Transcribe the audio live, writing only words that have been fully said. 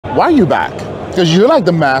Why are you back? Because you're like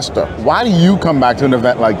the master. Why do you come back to an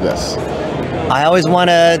event like this? I always want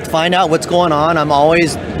to find out what's going on. I'm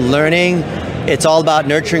always learning. It's all about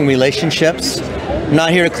nurturing relationships. I'm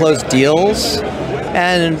not here to close deals.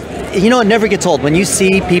 And you know, it never gets old. When you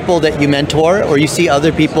see people that you mentor or you see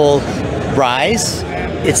other people rise,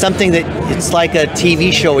 it's something that it's like a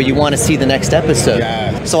TV show where you want to see the next episode.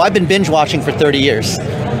 Yeah. So I've been binge watching for 30 years.